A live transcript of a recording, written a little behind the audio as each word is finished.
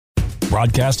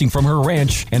Broadcasting from her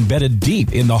ranch embedded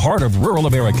deep in the heart of rural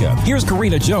America, here's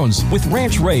Karina Jones with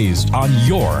Ranch Raised on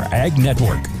your Ag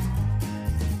Network.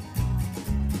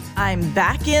 I'm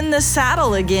back in the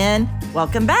saddle again.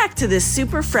 Welcome back to this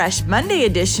super fresh Monday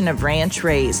edition of Ranch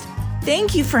Raised.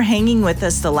 Thank you for hanging with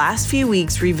us the last few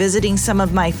weeks, revisiting some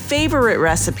of my favorite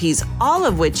recipes, all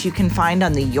of which you can find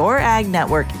on the Your Ag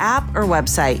Network app or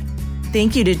website.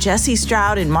 Thank you to Jesse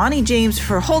Stroud and Monty James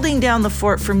for holding down the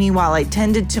fort for me while I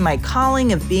tended to my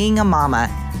calling of being a mama.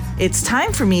 It's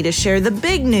time for me to share the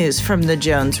big news from the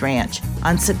Jones Ranch.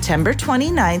 On September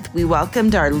 29th, we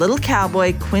welcomed our little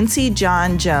cowboy, Quincy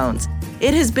John Jones.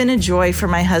 It has been a joy for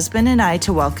my husband and I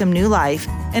to welcome new life,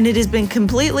 and it has been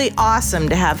completely awesome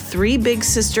to have 3 big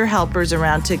sister helpers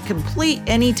around to complete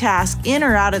any task in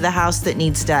or out of the house that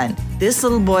needs done. This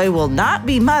little boy will not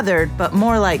be mothered, but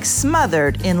more like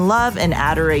smothered in love and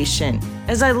adoration.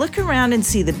 As I look around and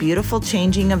see the beautiful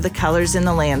changing of the colors in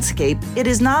the landscape, it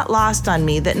is not lost on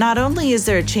me that not only is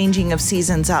there a changing of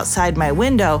seasons outside my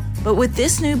window, but with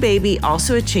this new baby,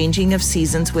 also a changing of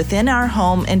seasons within our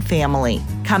home and family.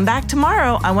 Come back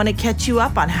tomorrow. I want to catch you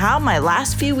up on how my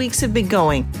last few weeks have been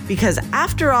going, because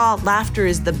after all, laughter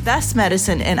is the best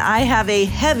medicine, and I have a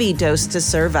heavy dose to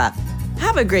serve up.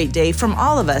 Have a great day from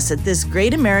all of us at this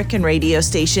great American radio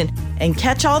station, and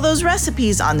catch all those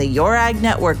recipes on the Your Ag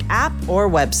Network app or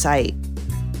website.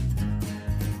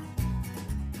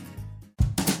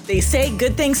 They say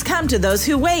good things come to those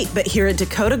who wait, but here at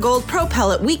Dakota Gold Pro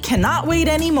Pellet, we cannot wait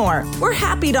anymore. We're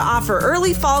happy to offer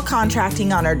early fall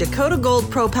contracting on our Dakota Gold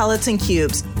Pro Pellets and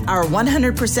Cubes. Our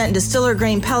 100% distiller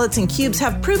grain pellets and cubes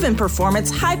have proven performance,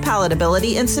 high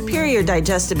palatability, and superior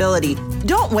digestibility.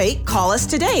 Don't wait. Call us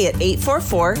today at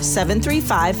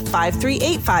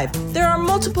 844-735-5385. There are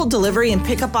multiple delivery and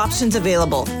pickup options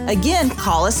available. Again,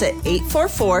 call us at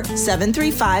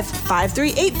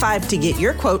 844-735-5385 to get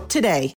your quote today.